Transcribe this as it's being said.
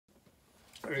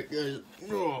Alright guys,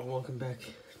 welcome back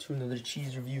to another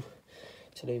cheese review.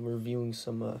 Today we're reviewing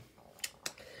some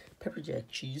pepper jack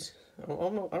cheese. I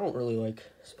don't really like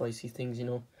spicy things, you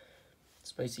know.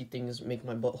 Spicy things make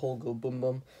my butthole go boom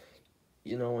boom,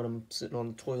 you know, when I'm sitting on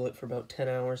the toilet for about 10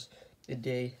 hours a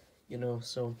day, you know,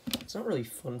 so it's not really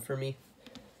fun for me,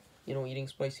 you know, eating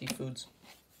spicy foods.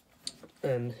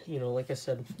 And, you know, like I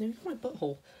said, my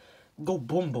butthole go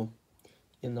boom boom,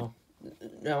 you know.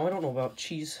 Now, I don't know about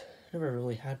cheese. Never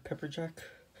really had pepper jack.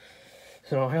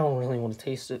 You know, I don't really want to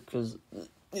taste it because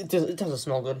it doesn't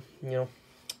smell good, you know.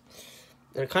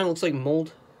 And it kind of looks like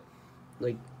mold.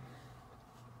 Like,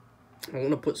 I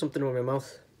want to put something in my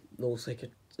mouth that looks like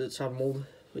it's had mold,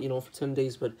 you know, for 10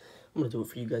 days. But I'm going to do it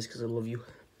for you guys because I love you.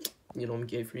 You know, I'm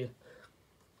gay for you.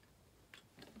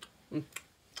 You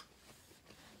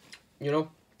know?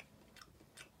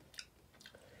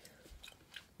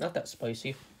 Not that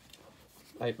spicy.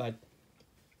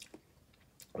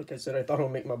 Like I said, I thought it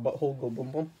would make my butthole go boom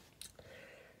boom.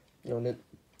 You know, and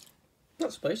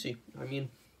not spicy. I mean,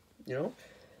 you know,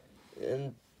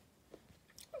 and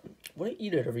would I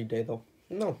eat it every day though?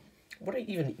 No. Would I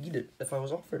even eat it if I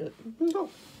was offered it? No.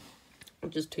 It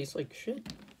just tastes like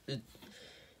shit.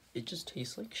 It just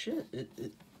tastes like shit.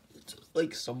 It's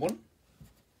like someone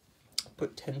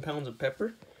put 10 pounds of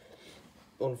pepper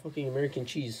on fucking American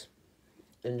cheese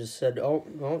and just said, oh,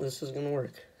 well, this is gonna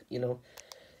work, you know.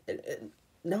 And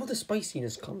now the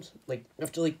spiciness comes, like,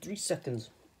 after, like, 3 seconds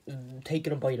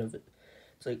taking a bite of it.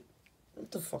 It's like,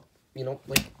 what the fuck, you know,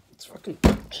 like, it's fucking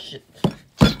shit.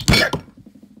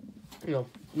 You know,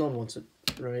 no one wants it,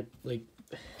 right? Like,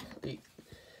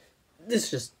 this is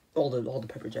just, all the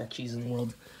pepper jack cheese in the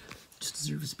world just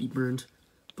deserves to be burned.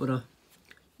 But,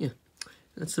 yeah,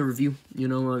 that's the review, you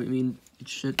know, I mean, it's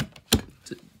shit.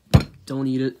 Don't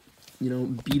eat it, you know,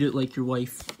 beat it like your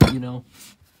wife, you know.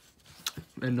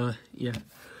 And, yeah.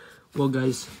 Well,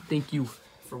 guys, thank you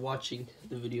for watching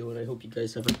the video, and I hope you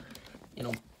guys have a, you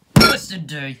know, blessed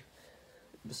day.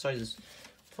 Besides this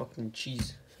fucking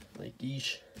cheese, like,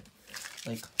 yeesh.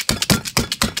 Like,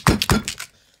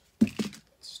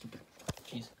 stupid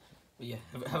cheese. But, yeah,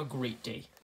 have a great day.